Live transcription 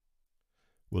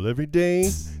Well, every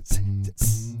day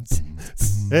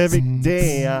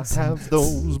I have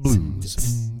those blues.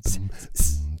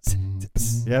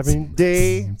 Every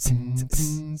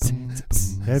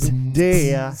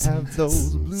day I have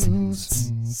those blues.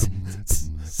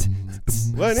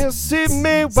 When you see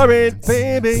me worried,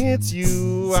 baby, it's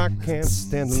you I can't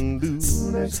stand to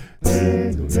lose.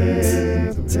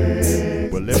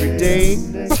 Well, every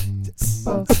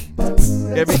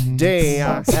day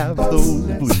I have those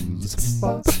blues.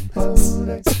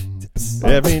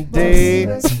 Every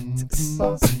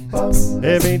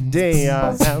day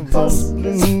I have those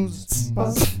blues.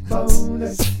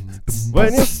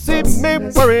 When you see me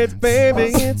worried,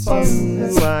 baby, it's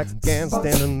you I can't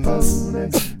stand to lose.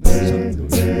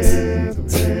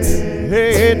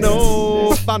 Hey,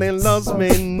 nobody loves me,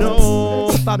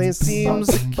 nobody seems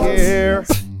to care.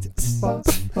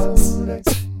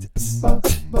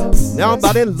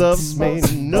 Nobody loves me,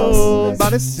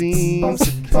 nobody seems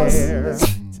to care.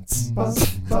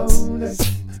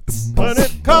 When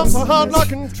it comes to hard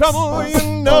luck and trouble, you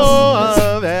know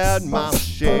I've had my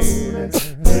share.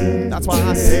 That's why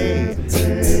I say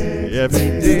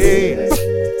every day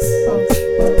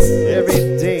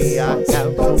I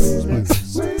have those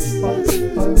blues.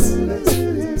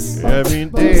 Every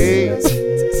day I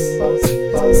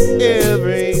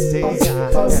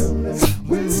have those blues.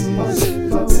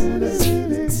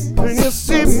 When you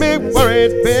see me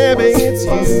worried, baby, it's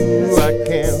you I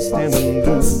can't stand to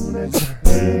lose.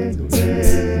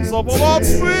 So på vårt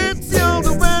spritjord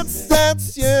och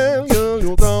världstadsjäl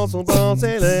jag tar som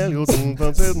barnsäljel jag tog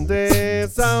från södern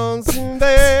det sounds in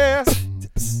there.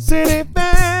 C'est les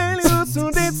belles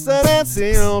sous des soleils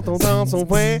jag tar som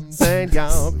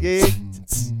skärsäljal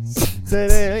c'est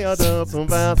les jag tar som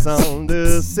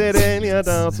världsande c'est les jag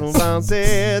tar som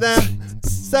världsede.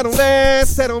 C'est on va,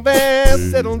 c'est on va,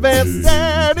 c'est on va,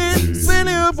 c'est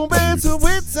le bon bête sur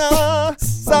ça,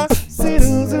 ça, c'est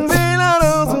nous le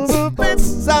vélo dans le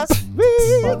pizza, oui,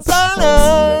 ça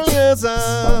là,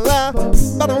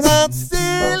 pardon,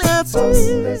 c'est le truc.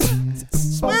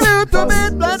 Swing out the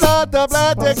bed, blah, blah, blah,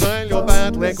 blah, take my little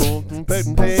bad leg on,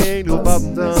 pay, little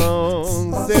bottom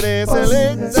down, c'est les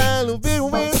little bit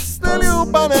with the little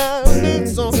banana,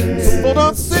 so for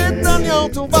don't sit down, you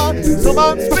to buy, so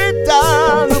much spit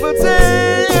down, over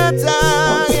yes,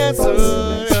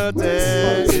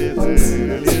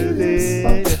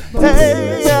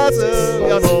 hey, yes,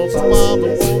 you know, some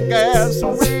gas,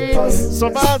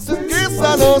 some bats and gifts,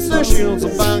 I know, so shields,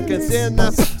 some buckets in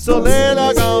that, so let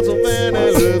I go to bed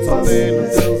and look to bed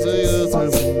until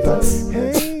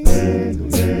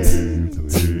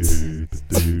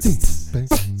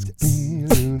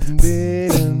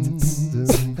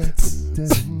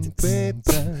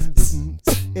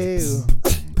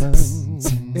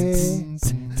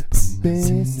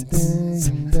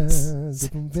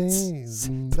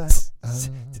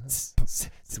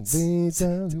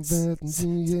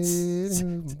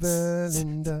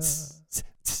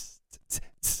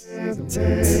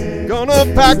gonna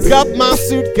pack up my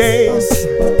suitcase,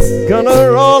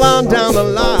 gonna roll on down the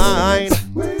line.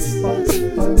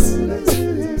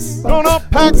 Gonna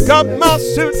pack up my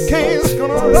suitcase,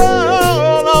 gonna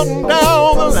roll on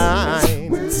down the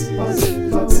line.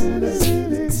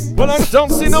 Well, I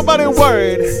don't see nobody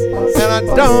worried, and I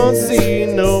don't see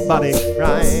nobody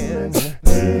crying.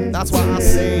 That's why I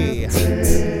say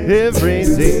every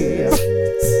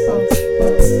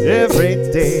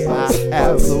day I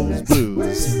have those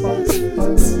blues.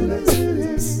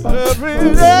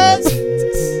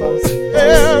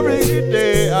 Every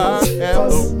day I have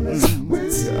those blues.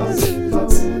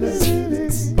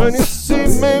 When you see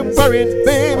me worried,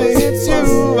 baby, it's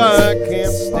you I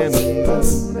can't stand to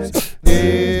lose.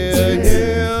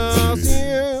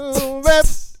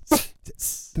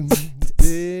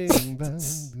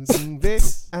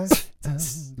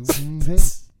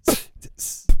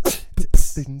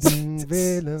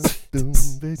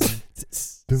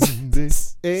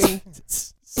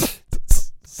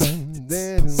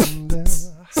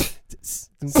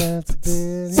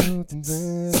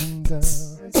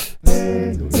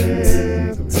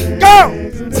 Go!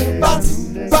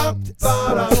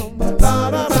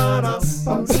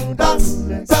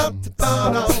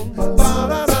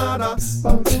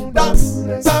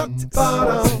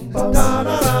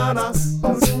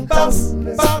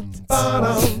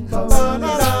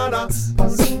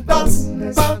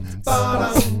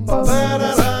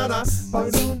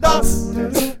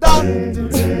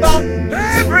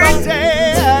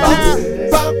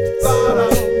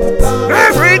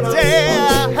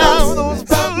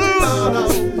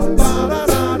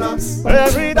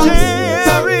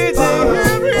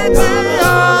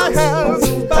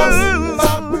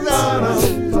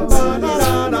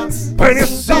 When you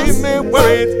see me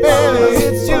worried, baby,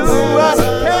 it's you. I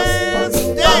can't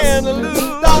stand to lose.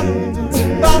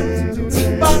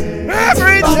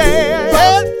 Every day,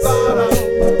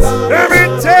 every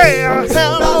day I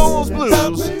have those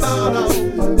blues.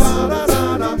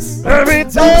 Every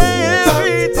day,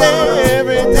 every day,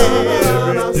 every day,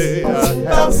 every day I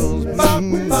have those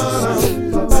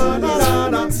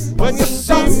blues. When you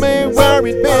see me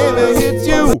worried, baby, it's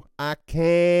you. I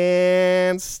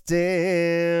can't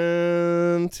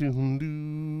stand to lose.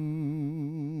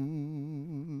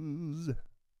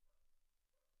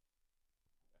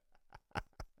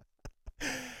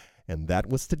 And that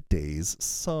was today's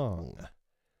song.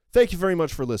 Thank you very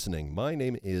much for listening. My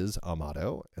name is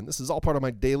Amato, and this is all part of my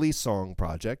daily song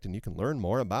project, and you can learn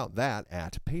more about that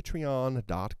at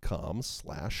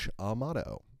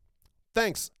patreon.com/Amato.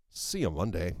 Thanks. See you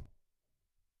Monday.